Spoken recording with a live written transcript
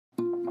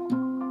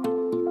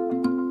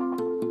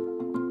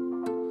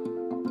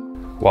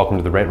Welcome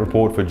to the Rent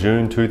Report for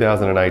June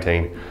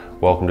 2018.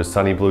 Welcome to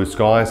sunny blue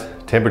skies,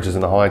 temperatures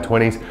in the high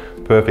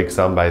 20s, perfect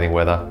sunbathing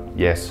weather.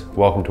 Yes,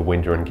 welcome to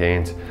winter in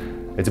Cairns.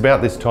 It's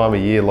about this time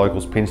of year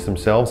locals pinch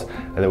themselves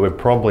and that we're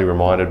probably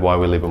reminded why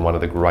we live in one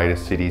of the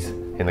greatest cities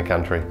in the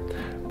country.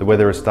 The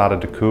weather has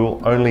started to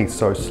cool only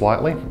so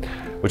slightly,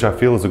 which I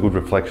feel is a good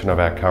reflection of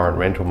our current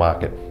rental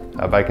market.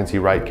 Our vacancy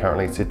rate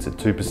currently sits at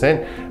 2%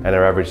 and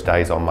our average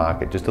days on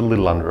market just a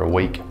little under a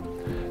week.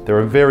 There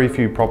are very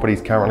few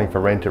properties currently for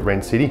rent at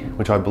Rent City,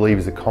 which I believe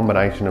is a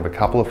combination of a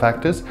couple of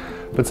factors,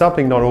 but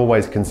something not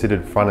always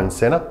considered front and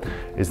centre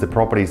is the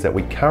properties that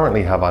we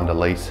currently have under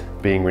lease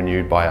being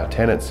renewed by our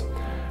tenants.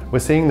 We're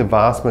seeing the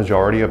vast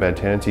majority of our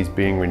tenancies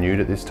being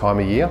renewed at this time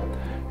of year.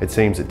 It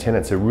seems that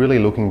tenants are really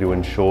looking to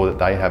ensure that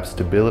they have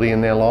stability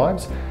in their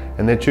lives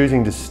and they're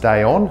choosing to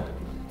stay on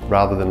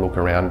rather than look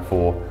around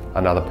for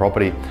another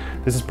property.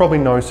 This is probably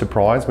no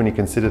surprise when you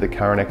consider the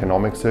current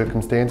economic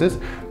circumstances,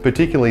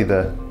 particularly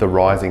the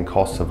rising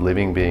costs of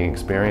living being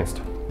experienced.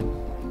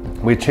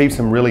 We achieved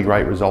some really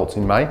great results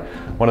in May,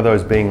 one of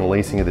those being the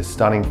leasing of this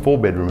stunning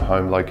 4-bedroom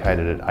home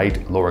located at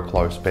 8 Laura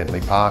Close,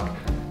 Bentley Park.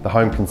 The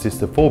home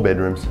consists of 4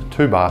 bedrooms,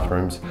 2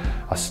 bathrooms,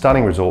 a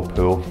stunning resort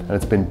pool, and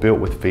it's been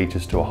built with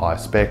features to a high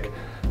spec.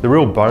 The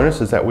real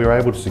bonus is that we were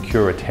able to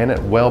secure a tenant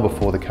well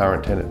before the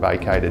current tenant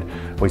vacated.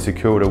 We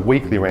secured a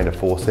weekly rent of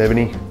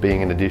 $470,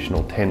 being an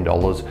additional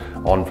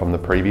 $10 on from the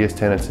previous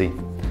tenancy.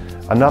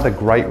 Another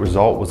great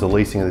result was the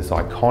leasing of this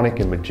iconic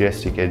and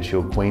majestic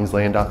Edgehill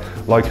Queenslander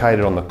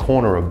located on the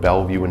corner of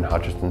Bellevue and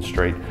Hutchinson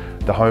Street.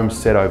 The home's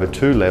set over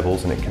 2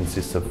 levels and it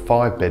consists of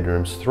 5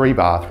 bedrooms, 3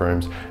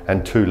 bathrooms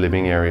and 2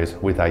 living areas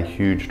with a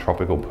huge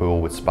tropical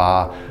pool with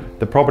spa.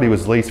 The property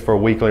was leased for a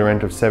weekly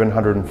rent of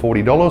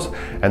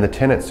 $740 and the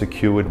tenant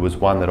secured was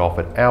one that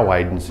offered our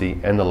agency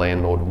and the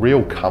landlord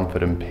real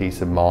comfort and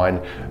peace of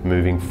mind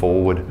moving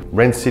forward.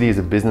 Rent City is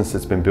a business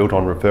that's been built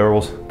on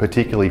referrals,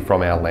 particularly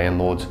from our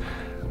landlords.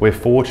 We're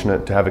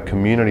fortunate to have a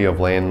community of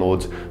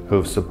landlords who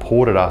have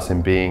supported us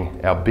in being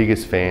our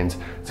biggest fans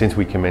since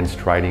we commenced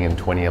trading in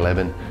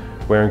 2011.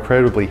 We're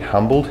incredibly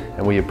humbled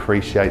and we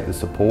appreciate the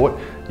support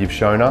you've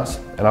shown us,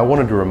 and I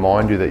wanted to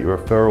remind you that your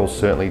referrals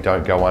certainly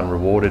don't go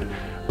unrewarded.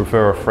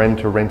 Refer a friend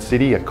to Rent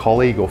City, a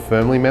colleague or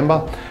family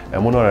member,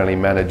 and we'll not only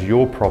manage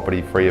your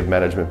property free of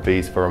management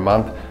fees for a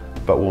month,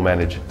 but we'll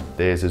manage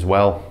theirs as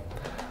well.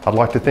 I'd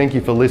like to thank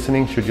you for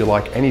listening. Should you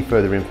like any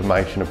further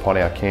information upon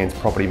our Cairns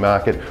property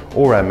market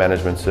or our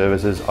management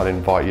services, I'd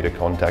invite you to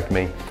contact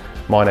me.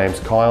 My name's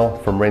Kyle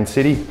from Rent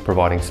City,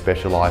 providing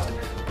specialised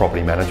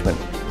property management.